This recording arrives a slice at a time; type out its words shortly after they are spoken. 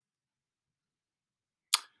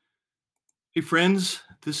Hey, friends,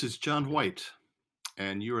 this is John White,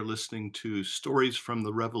 and you are listening to Stories from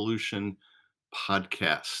the Revolution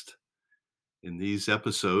podcast. In these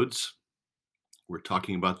episodes, we're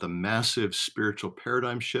talking about the massive spiritual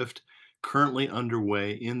paradigm shift currently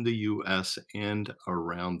underway in the US and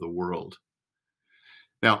around the world.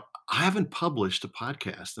 Now, I haven't published a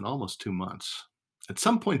podcast in almost 2 months. At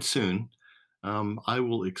some point soon, I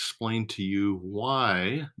will explain to you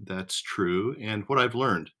why that's true and what I've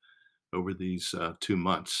learned over these 2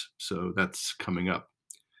 months. So that's coming up.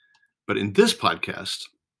 But in this podcast,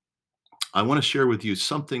 I want to share with you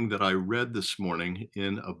something that I read this morning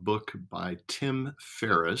in a book by Tim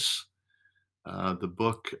Ferriss. The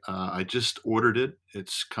book, I just ordered it.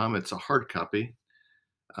 It's a hard copy.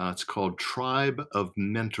 It's called Tribe of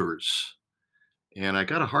Mentors. And I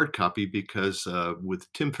got a hard copy because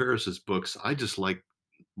with Tim Ferriss's books, I just like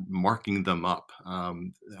marking them up.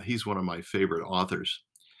 He's one of my favorite authors.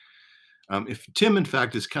 If Tim, in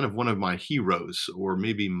fact, is kind of one of my heroes or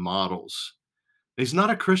maybe models. He's not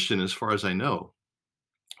a Christian as far as I know,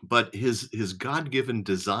 but his God-given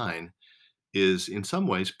design is in some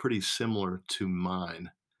ways pretty similar to mine.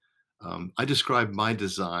 I describe my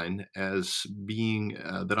design as being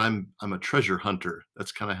that I'm a treasure hunter.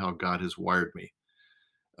 That's kind of how God has wired me.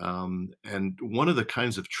 And one of the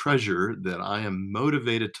kinds of treasure that I am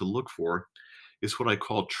motivated to look for is what I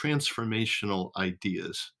call transformational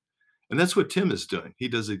ideas. And that's what Tim is doing. He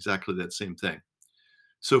does exactly that same thing.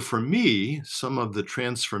 So for me, some of the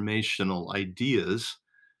transformational ideas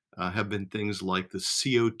have been things like the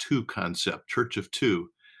CO2 concept, Church of Two,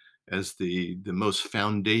 as the most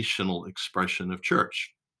foundational expression of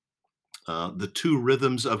church. The two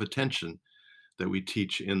rhythms of attention that we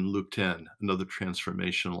teach in Luke 10, another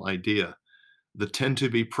transformational idea. The 10 to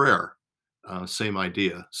be prayer, same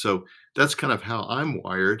idea. So that's kind of how I'm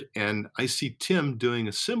wired. And I see Tim doing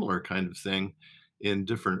a similar kind of thing in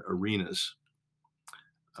different arenas.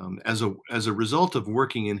 As a result of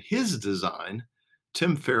working in his design,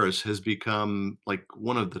 Tim Ferriss has become like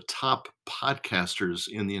one of the top podcasters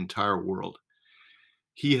in the entire world.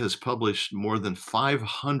 He has published more than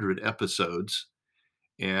 500 episodes,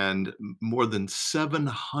 and more than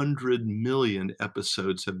 700 million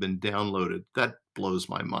episodes have been downloaded. That blows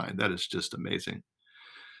my mind. That is just amazing.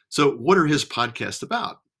 So, what are his podcasts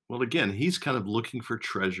about? Well, again, he's kind of looking for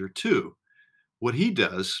treasure too. What he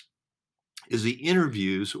does is he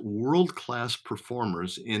interviews world-class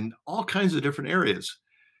performers in all kinds of different areas.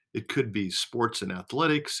 It could be sports and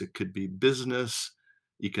athletics, it could be business,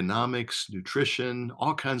 economics, nutrition,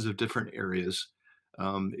 all kinds of different areas.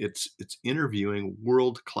 It's interviewing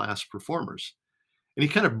world-class performers. And he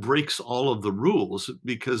kind of breaks all of the rules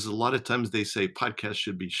because a lot of times they say podcasts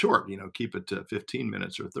should be short, keep it to 15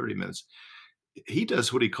 minutes or 30 minutes. He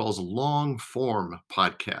does what he calls long form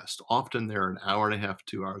podcast. Often they're an hour and a half,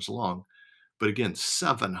 2 hours long. But again,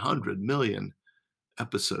 700 million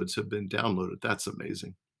episodes have been downloaded. That's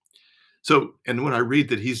amazing. So, and when I read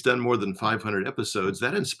that he's done more than 500 episodes,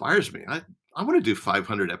 that inspires me. I want to do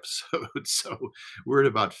 500 episodes. So we're at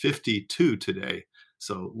about 52 today.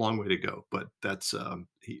 So long way to go. But that's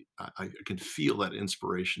I can feel that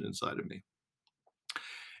inspiration inside of me,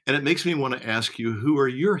 and it makes me want to ask you, who are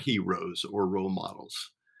your heroes or role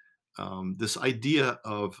models? This idea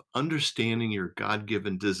of understanding your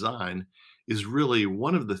God-given design is really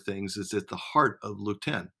one of the things that's at the heart of Luke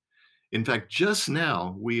 10. In fact, just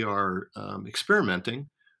now we are experimenting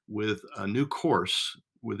with a new course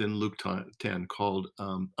within Luke 10 called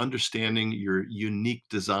Understanding Your Unique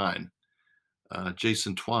Design.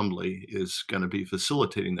 Jason Twombly is going to be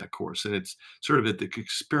facilitating that course, and it's sort of at the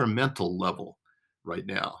experimental level right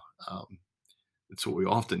now. Um, it's what we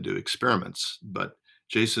often do, experiments, but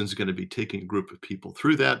Jason's going to be taking a group of people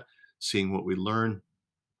through that, seeing what we learn,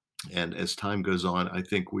 and as time goes on, I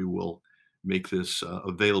think we will make this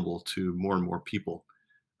available to more and more people,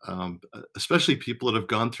 especially people that have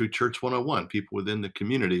gone through Church 101, people within the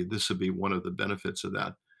community. This would be one of the benefits of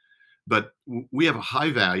that. But we have a high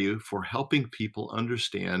value for helping people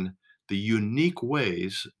understand the unique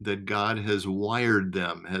ways that God has wired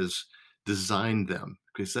them, has designed them,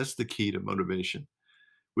 because that's the key to motivation.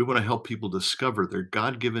 We want to help people discover their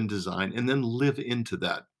God-given design and then live into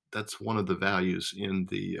that. That's one of the values in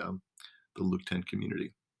the Luke 10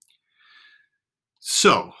 community.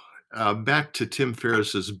 So, back to Tim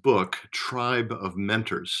Ferriss's book, Tribe of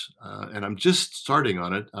Mentors. And I'm just starting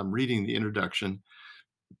on it. I'm reading the introduction.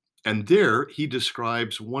 And there he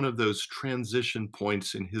describes one of those transition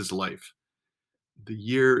points in his life. The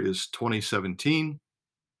year is 2017.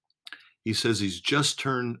 He says he's just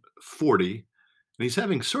turned 40 and he's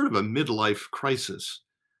having sort of a midlife crisis.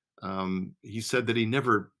 He said that he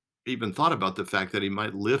never even thought about the fact that he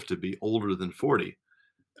might live to be older than 40.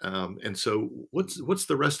 And so, what's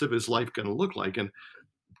the rest of his life going to look like? And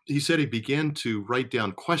he said he began to write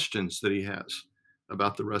down questions that he has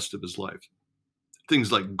about the rest of his life,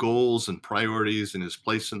 things like goals and priorities and his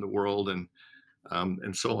place in the world, and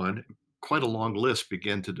so on. Quite a long list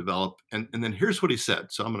began to develop. And then here's what he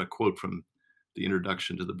said. So I'm going to quote from the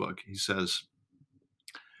introduction to the book. He says,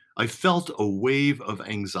 I felt a wave of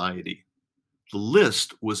anxiety. The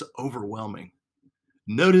list was overwhelming.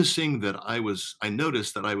 I noticed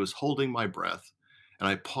that I was holding my breath, and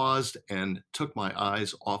I paused and took my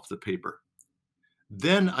eyes off the paper.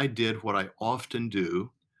 Then I did what I often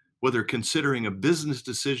do, whether considering a business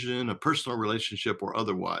decision, a personal relationship, or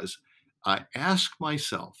otherwise. I asked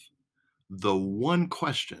myself the one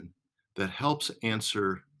question that helps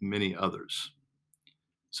answer many others.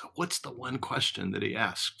 So, what's the one question that he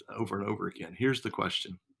asked over and over again? Here's the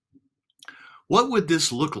question: what would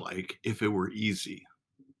this look like if it were easy?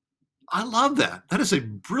 I love that. That is a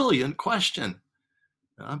brilliant question.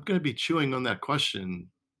 I'm going to be chewing on that question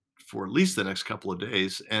for at least the next couple of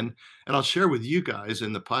days, and I'll share with you guys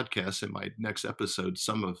in the podcast in my next episode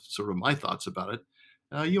some of sort of my thoughts about it.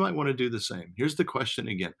 You might want to do the same. Here's the question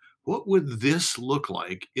again: what would this look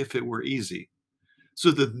like if it were easy?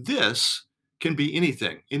 So that this can be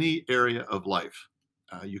anything, any area of life.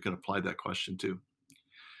 You can apply that question to.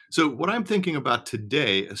 So what I'm thinking about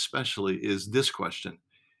today, especially, is this question: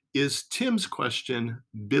 is Tim's question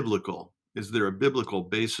biblical? Is there a biblical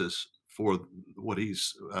basis for what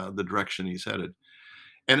the direction he's headed?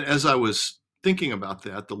 And as I was thinking about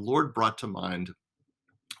that, the Lord brought to mind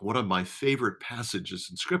one of my favorite passages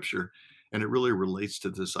in Scripture, and it really relates to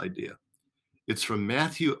this idea. It's from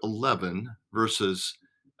Matthew 11, verses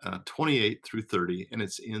 28 through 30, and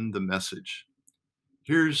it's in the Message.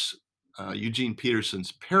 Here's Eugene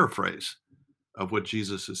Peterson's paraphrase of what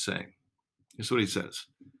Jesus is saying. Here's what he says: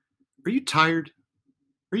 are you tired?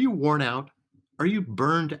 Are you worn out? Are you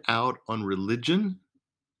burned out on religion?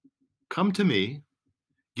 Come to me,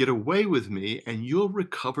 get away with me, and you'll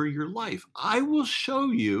recover your life. I will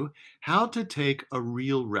show you how to take a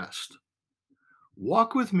real rest.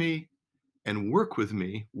 Walk with me and work with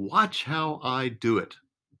me. Watch how I do it.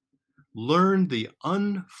 Learn the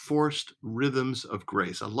unforced rhythms of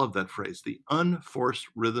grace. I love that phrase, the unforced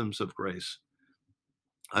rhythms of grace.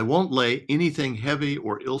 I won't lay anything heavy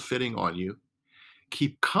or ill-fitting on you.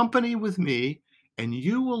 Keep company with me, and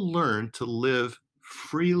you will learn to live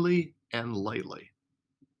freely and lightly.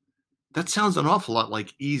 That sounds an awful lot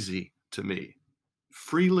like easy to me.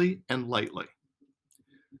 Freely and lightly.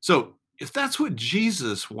 So, if that's what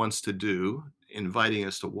Jesus wants to do, inviting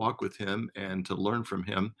us to walk with him and to learn from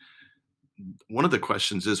him, one of the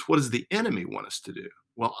questions is, what does the enemy want us to do?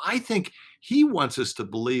 Well, I think he wants us to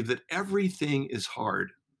believe that everything is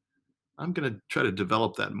hard. I'm going to try to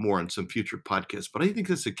develop that more in some future podcasts, but I think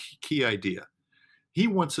that's a key idea. He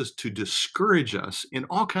wants us to discourage us in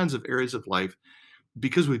all kinds of areas of life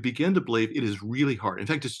because we begin to believe it is really hard. In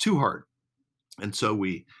fact, it's too hard. And so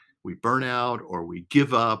we burn out, or we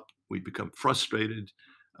give up, we become frustrated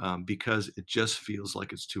because it just feels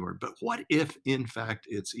like it's too hard. But what if, in fact,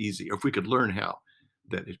 it's easy? Or if we could learn how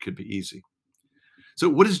that it could be easy. So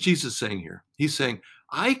what is Jesus saying here? He's saying,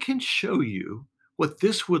 I can show you what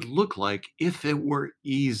this would look like if it were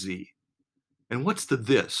easy. And what's the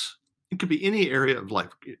this? It could be any area of life.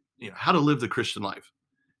 How to live the Christian life,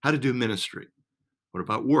 how to do ministry. What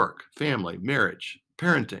about work, family, marriage,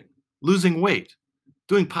 parenting, losing weight,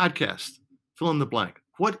 doing podcasts, fill in the blank.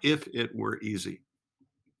 What if it were easy?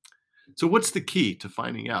 So what's the key to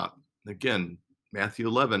finding out? Again, Matthew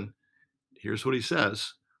 11, here's what he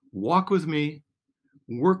says: walk with me,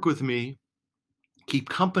 work with me, keep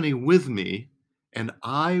company with me, and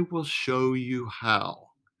I will show you how.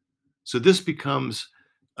 So this becomes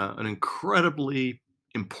an incredibly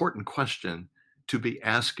important question to be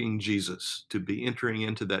asking Jesus, to be entering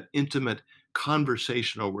into that intimate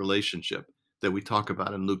conversational relationship that we talk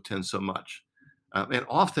about in Luke 10 so much. And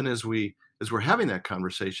often as we're having that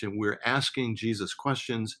conversation, we're asking Jesus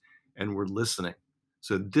questions and we're listening.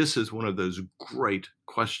 So this is one of those great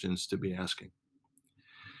questions to be asking.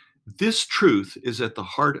 This truth is at the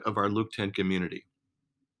heart of our Luke 10 community.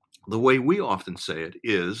 The way we often say it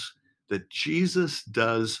is that Jesus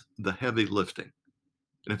does the heavy lifting.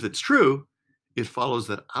 And if it's true, it follows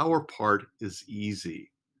that our part is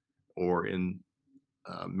easy, or in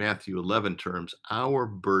Matthew 11 terms, our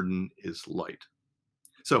burden is light.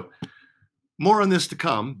 So more on this to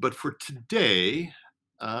come, but for today,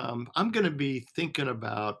 I'm going to be thinking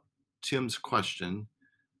about Tim's question.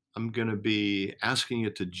 I'm going to be asking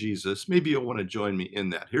it to Jesus. Maybe you'll want to join me in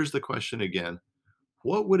that. Here's the question again: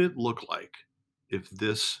 What would it look like if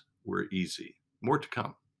this were easy? More to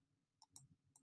come.